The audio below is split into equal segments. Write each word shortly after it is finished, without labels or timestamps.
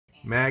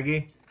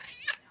Maggie,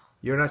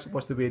 you're not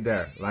supposed to be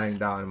there, lying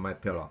down on my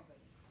pillow.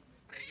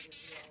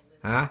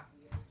 Huh?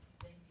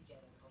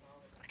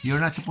 You're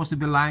not supposed to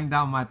be lying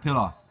down on my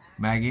pillow,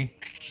 Maggie.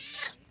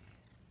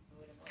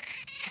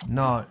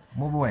 No,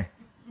 move away.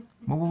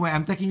 Move away.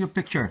 I'm taking your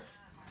picture.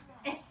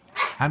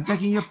 I'm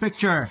taking your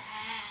picture.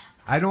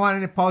 I don't want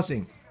any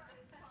posing.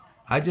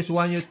 I just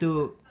want you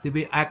to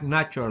be act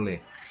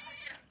naturally.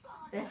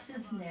 That's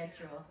just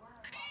natural.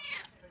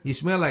 You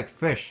smell like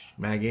fish,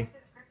 Maggie.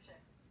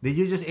 Did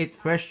you just eat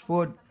fresh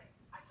food?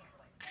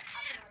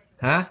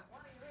 Huh?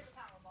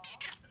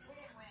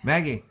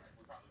 Maggie,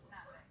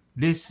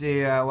 this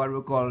is what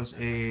we call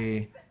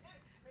a...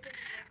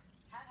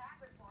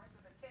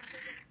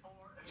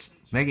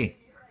 Maggie.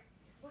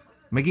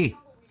 Maggie.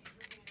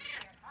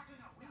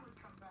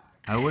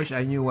 I wish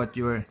I knew what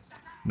you were...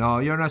 No,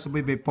 you're not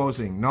supposed to be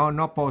posing. No,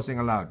 no posing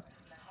allowed.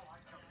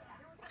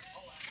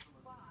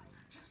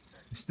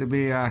 It's to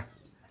be...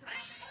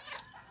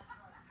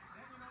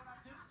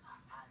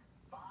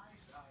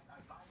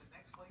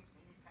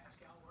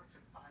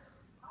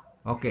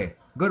 Okay.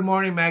 Good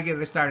morning, Maggie.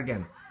 Let's start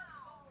again.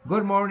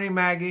 Good morning,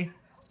 Maggie.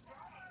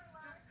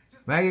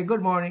 Maggie,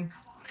 good morning.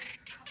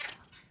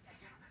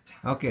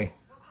 Okay.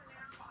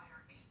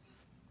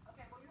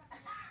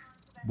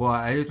 Boy,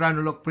 are you trying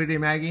to look pretty,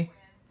 Maggie?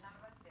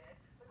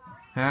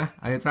 Huh?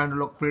 Are you trying to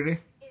look pretty?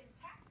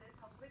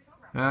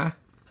 Huh?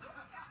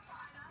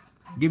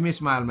 Give me a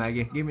smile,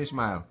 Maggie. Give me a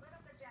smile.